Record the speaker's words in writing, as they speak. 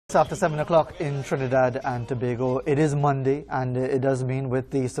After 7 o'clock in Trinidad and Tobago, it is Monday, and it does mean with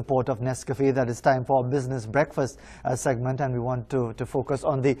the support of Nescafe that it's time for our business breakfast segment, and we want to focus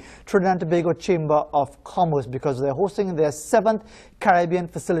on the Trinidad and Tobago Chamber of Commerce because they're hosting their 7th Caribbean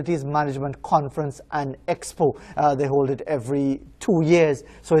Facilities Management Conference and Expo. They hold it every 2 years,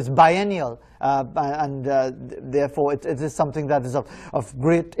 so it's biennial. Therefore it is something that is of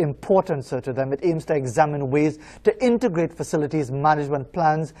great importance to them. It aims to examine ways to integrate facilities management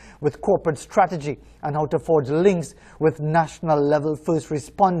plans with corporate strategy and how to forge links with national level first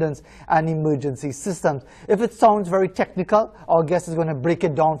responders and emergency systems. If it sounds very technical, our guest is going to break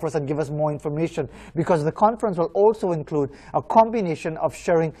it down for us and give us more information, because the conference will also include a combination of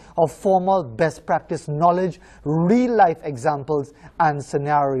sharing of formal best practice knowledge, real life examples and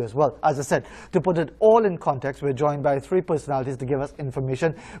scenarios. Well, as I said, to put it all in context, we're joined by 3 personalities to give us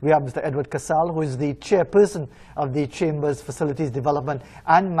information. We have Mr. Edward KACAL, who is the chairperson of the Chamber's Facilities Development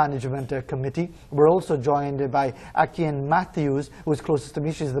and Management Committee. We're also joined by AKYEAN MATHEWS, who is closest to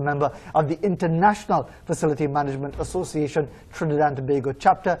me. She's the member of the International Facility Management Association, Trinidad and Tobago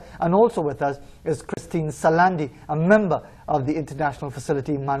chapter. And also with us is SALANDY, a member of the International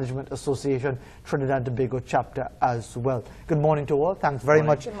Facility Management Association, Trinidad and Tobago chapter as well. Good morning to all. Thanks very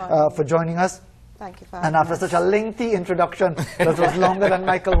much for joining us. Thank you for having us. After such a lengthy introduction that was longer than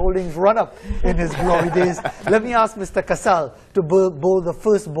Michael Holding's run-up in his glory days, let me ask Mr. KACAL to bowl the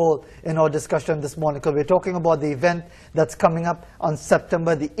first ball in our discussion this morning, because we're talking about the event that's coming up on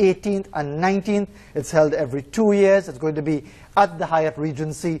September the 18th and 19th. It's held every 2 years. It's going to be at the Hyatt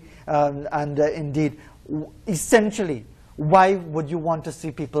Regency, indeed, essentially, why would you want to see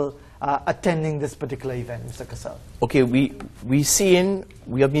people attending this particular event, Mr. KACAL? Okay, we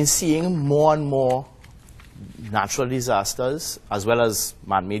have been seeing more and more natural disasters as well as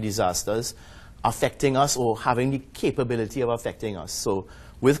man-made disasters affecting us or having the capability of affecting us. So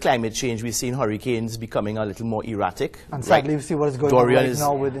with climate change, we've seen hurricanes becoming a little more erratic. And sadly, we see what is going on right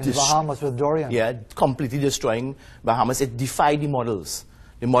now in Bahamas with Dorian. Yeah, completely destroying Bahamas. It defied the models.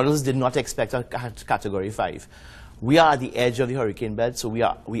 The models did not expect a Category 5. We are at the edge of the hurricane belt, so we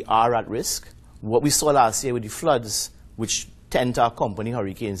are at risk. What we saw last year with the floods, which tend to accompany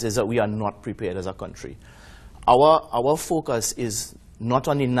hurricanes, is that we are not prepared as a country. Our focus is not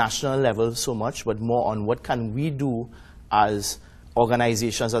on the national level so much, but more on what can we do as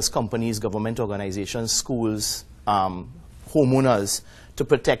organizations, as companies, government organizations, schools, homeowners, to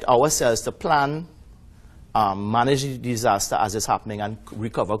protect ourselves, to plan, manage the disaster as it's happening, and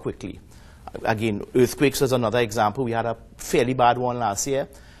recover quickly. Again, earthquakes was another example. We had a fairly bad one last year.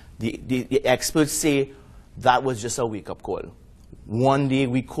 The experts say that was just a wake-up call. One day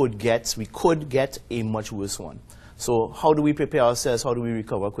we could get a much worse one. So how do we prepare ourselves? How do we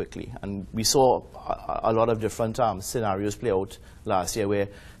recover quickly? And we saw a lot of different scenarios play out last year where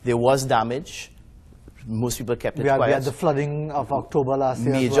there was damage. Most people kept it quiet. We had the flooding of October last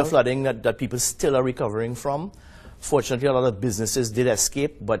year. Major flooding that people still are recovering from. Fortunately, a lot of businesses did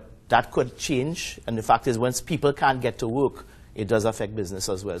escape, but that could change. And the fact is, once people can't get to work, it does affect business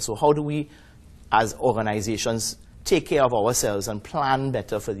as well. So how do we, as organizations, take care of ourselves and plan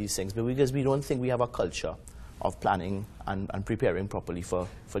better for these things? Because we don't think we have a culture of planning and preparing properly for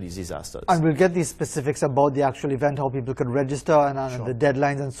these disasters. And we'll get these specifics about the actual event, how people could register, and the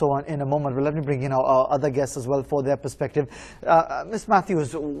deadlines and so on in a moment. But let me bring in our other guests as well for their perspective. Ms.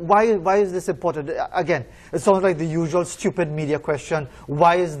 Matthews, why is this important? Again, it sounds like the usual stupid media question,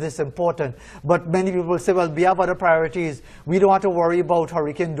 why is this important? But many people will say, well, we have other priorities. We don't have to worry about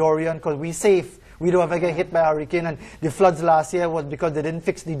Hurricane Dorian because we're safe. We don't ever get hit by a hurricane, and the floods last year was because they didn't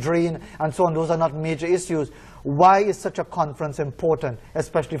fix the drain and so on. Those are not major issues. Why is such a conference important,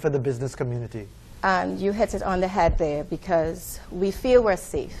 especially for the business community? And you hit it on the head there, because we feel we're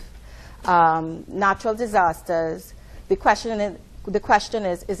safe. Natural disasters, the question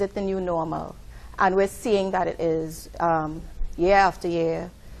is it the new normal? And we're seeing that it is year after year.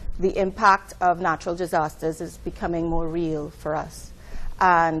 The impact of natural disasters is becoming more real for us.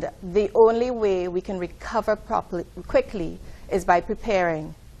 And the only way we can recover quickly is by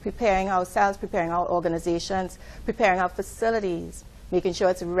preparing ourselves, preparing our organizations, preparing our facilities, making sure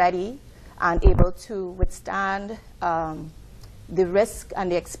it's ready and able to withstand the risk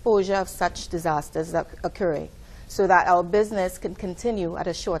and the exposure of such disasters that occurring, so that our business can continue at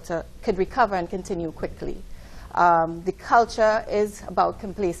could recover and continue quickly. The culture is about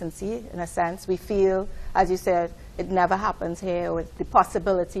complacency, in a sense. We feel, as you said, it never happens here, or the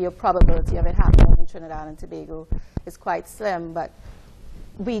possibility or probability of it happening in Trinidad and Tobago is quite slim, but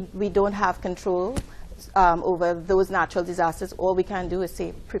we don't have control over those natural disasters. All we can do is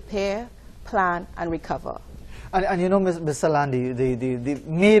say prepare, plan, and recover. And you know, Ms. Salandi,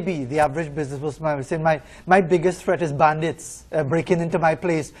 maybe the average business person might say, my biggest threat is bandits breaking into my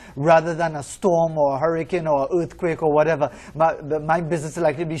place rather than a storm or a hurricane or earthquake or whatever. My business is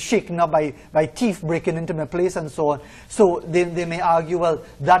likely to be shaken up by thief breaking into my place and so on. So they may argue, well,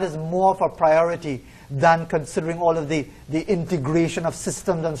 that is more of a priority than considering all of the integration of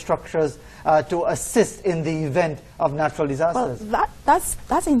systems and structures to assist in the event of natural disasters. Well, that's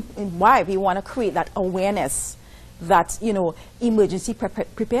why we want to create that awareness that, you know, emergency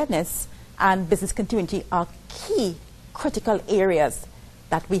preparedness and business continuity are key critical areas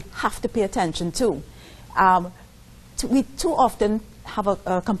that we have to pay attention to. We too often have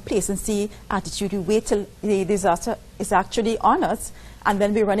a complacency attitude. We wait till the disaster is actually on us, and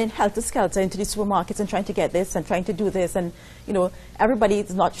then we run in helter-skelter into the supermarkets and trying to get this and trying to do this. And, you know, everybody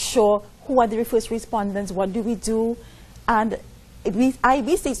is not sure who are the first respondents, what do we do? And we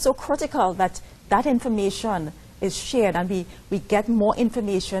say it's so critical that that information is shared and we get more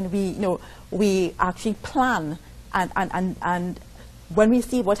information. We actually plan and when we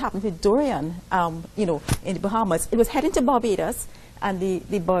see what happened with Dorian, you know, in the Bahamas, it was heading to Barbados, and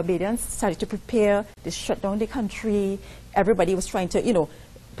the Barbadians started to prepare. They shut down the country. Everybody was trying to, you know,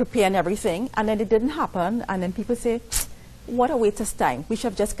 prepare and everything, and then it didn't happen. And then people say, what a waste of time. We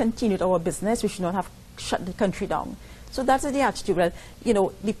should have just continued our business. We should not have shut the country down. So that's the attitude. Well, you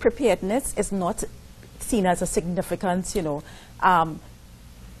know, the preparedness is not seen as a significant, you know,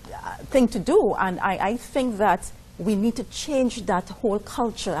 thing to do. And I think that we need to change that whole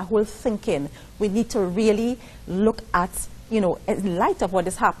culture, that whole thinking. We need to really look at, you know, in light of what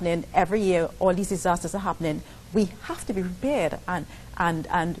is happening every year, all these disasters are happening, we have to be prepared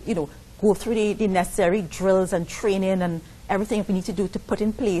and you know, go through the necessary drills and training and everything we need to do to put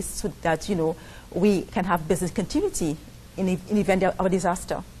in place so that, you know, we can have business continuity in the event of a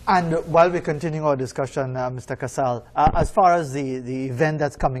disaster. And while we're continuing our discussion, Mr. KACAL, as far as the event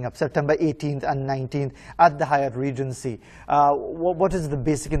that's coming up, September 18th and 19th at the Hyatt Regency, what is the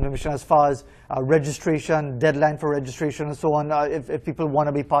basic information as far as registration, deadline for registration and so on, if people want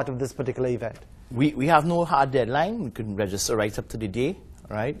to be part of this particular event? We have no hard deadline. We can register right up to the day,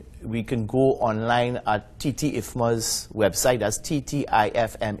 right? We can go online at TT-IFMA's website, that's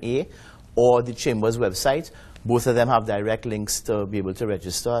TTIFMA, or the Chamber's website. Both of them have direct links to be able to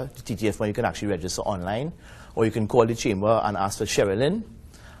register. The TT-IFMA, you can actually register online, or you can call the Chamber and ask for Sherilyn.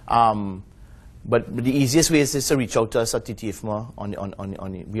 But the easiest way is to reach out to us at TT-IFMA.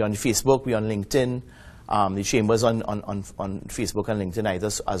 We're on Facebook, we're on LinkedIn. The Chamber's on Facebook and LinkedIn either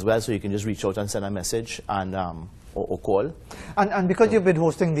as well, so you can just reach out and send a message and or call. And because you've been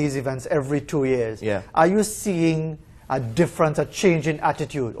hosting these events every 2 years, yeah, are you seeing a difference, a change in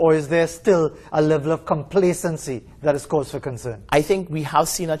attitude, or is there still a level of complacency that is cause for concern? I think we have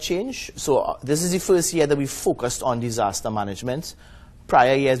seen a change. So this is the first year that we focused on disaster management.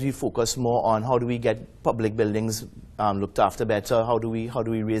 Prior years we focused more on how do we get public buildings looked after better, how do we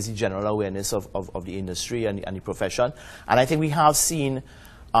raise the general awareness of the industry and the profession. And I think we have seen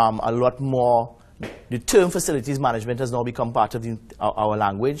a lot more. The term facilities management has now become part of our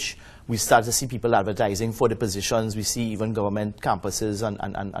language. We start to see people advertising for the positions. We see even government campuses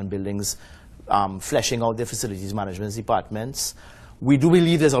and buildings fleshing out their facilities management departments. We do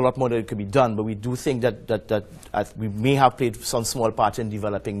believe there's a lot more that could be done, but we do think that we may have played some small part in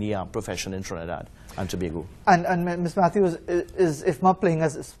developing the profession in Trinidad and Tobago. And Ms. Matthews, is IFMA playing a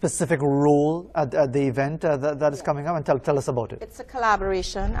specific role at the event that is coming up? And tell us about it. It's a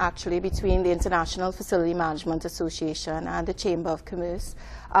collaboration, actually, between the International Facility Management Association and the Chamber of Commerce.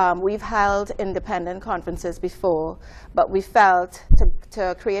 We've held independent conferences before, but we felt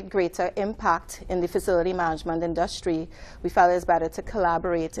to create greater impact in the facility management industry, we felt it's better to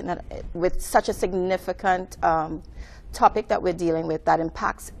collaborate with such a significant topic that we're dealing with that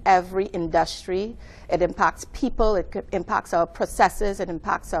impacts every industry. It impacts people, it impacts our processes, it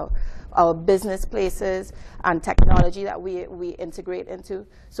impacts our business places and technology that we integrate into.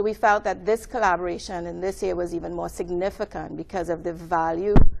 So we felt that this collaboration in this year was even more significant because of the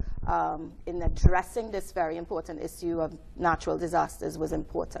value in addressing this very important issue of natural disasters was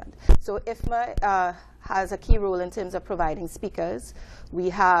important. So IFMA has a key role in terms of providing speakers. We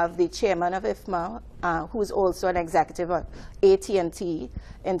have the chairman of IFMA, who is also an executive of AT&T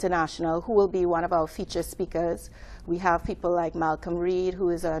International, who will be one of our featured speakers. We have people like Malcolm Reed, who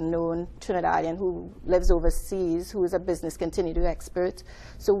is a known Trinidadian who lives overseas, who is a business continuity expert.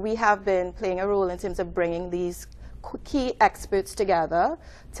 So we have been playing a role in terms of bringing these key experts together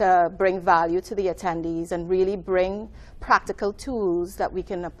to bring value to the attendees and really bring practical tools that we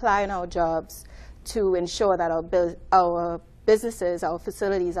can apply in our jobs to ensure that our businesses, our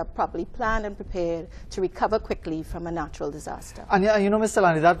facilities are properly planned and prepared to recover quickly from a natural disaster. And you know, Mr.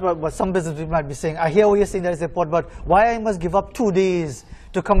 Salandi, that's what some business people might be saying. I hear what you're saying, that is important, but why I must give up 2 days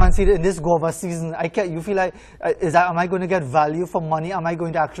to come and see it in this guava season? You feel like, am I going to get value for money? Am I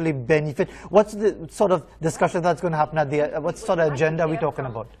going to actually benefit? What's the sort of discussion that's going to happen at the, what sort of agenda are we talking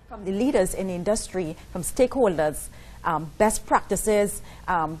about? From the leaders in the industry, from stakeholders, best practices,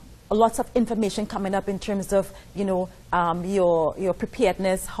 lots of information coming up in terms of, you know, your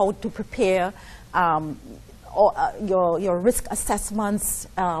preparedness, how to prepare, your risk assessments,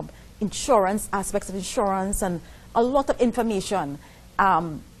 insurance, aspects of insurance, and a lot of information.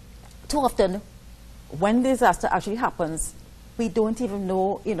 Too often, when disaster actually happens, we don't even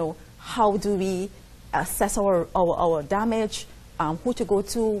know, you know, how do we assess our damage, who to go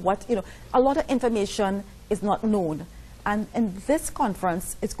to, what, you know, a lot of information is not known. And in this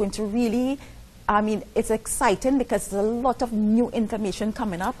conference, it's going to really, I mean, it's exciting because there's a lot of new information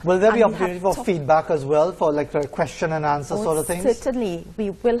coming up. Will there be opportunity for feedback as well, for like a question and answer sort of things? Certainly.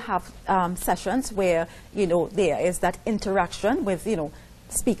 We will have sessions where, you know, there is that interaction with, you know,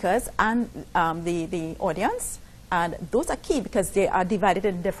 speakers and the audience. And those are key because they are divided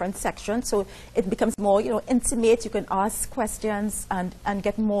in different sections. So it becomes more, you know, intimate. You can ask questions and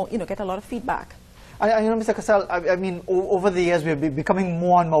get more, you know, get a lot of feedback. You know, Mr. KACAL, I mean, over the years, we're becoming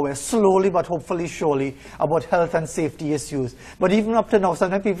more and more aware, slowly but hopefully surely, about health and safety issues. But even up to now,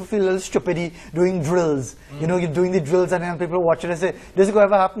 sometimes people feel a little stupid doing drills. You know, you're doing the drills and then people are watching and say, this is going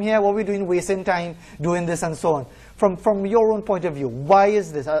to ever happen here? What are we doing, wasting time doing this and so on? From your own point of view, why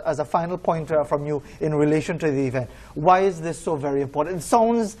is this, as a final point from you in relation to the event, why is this so very important? It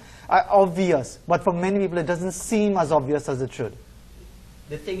sounds obvious, but for many people it doesn't seem as obvious as it should.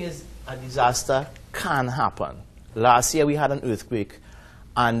 The thing is, a disaster can happen. Last year we had an earthquake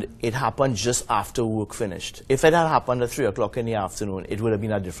and it happened just after work finished. If it had happened at 3 o'clock in the afternoon, it would have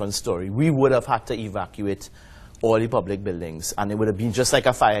been a different story. We would have had to evacuate all the public buildings and it would have been just like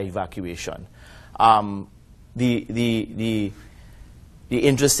a fire evacuation. The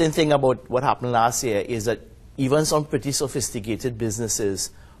interesting thing about what happened last year is that even some pretty sophisticated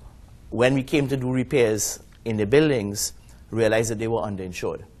businesses, when we came to do repairs in the buildings, realized that they were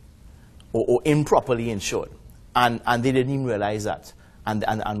underinsured or improperly insured. And they didn't even realize that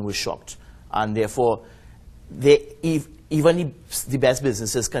and were shocked. And therefore, even the best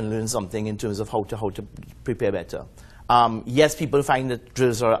businesses can learn something in terms of how to prepare better. Yes, people find that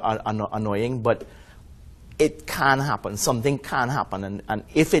drills are annoying, but it can happen. Something can happen. And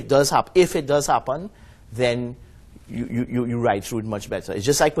if it does happen, then you ride through it much better. It's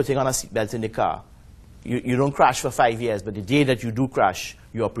just like putting on a seatbelt in the car. You don't crash for 5 years, but the day that you do crash,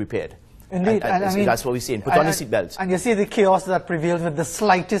 you are prepared. Indeed. And I mean, that's what we're saying. Put on your seatbelt. And you see the chaos that prevails with the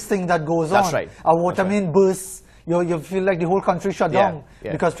slightest thing that goes on. That's right. A water main bursts, you feel like the whole country shut down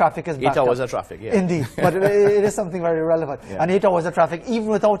because traffic is backed 8 hours up. of traffic, yeah. Indeed. But it is something very relevant. Yeah. And 8 hours of traffic, even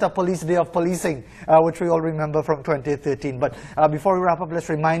without a police day of policing, which we all remember from 2013. But before we wrap up, let's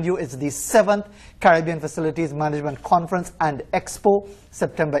remind you, it's the 7th Caribbean Facilities Management Conference and Expo,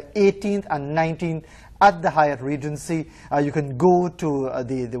 September 18th and 19th. At the Hyatt Regency. You can go to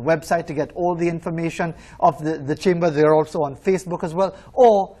the website to get all the information of the chamber. They're also on Facebook as well.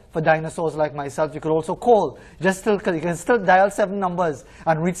 Or for dinosaurs like myself, you could also call. You can still dial 7 numbers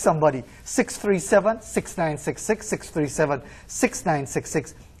and reach somebody. 637-6966,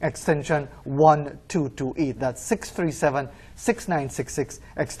 637-6966, extension 1228. That's 637-6966,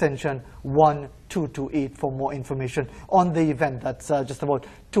 extension 1228 for more information on the event. That's just about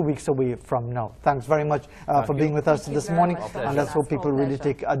 2 weeks away from now. Thanks very much for being with us this morning, and let's hope people really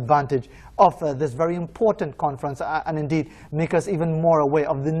take advantage of this very important conference and indeed make us even more aware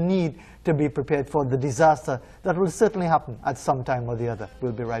of the need to be prepared for the disaster that will certainly happen at some time or the other.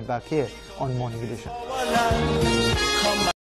 We'll be right back here on Morning Edition.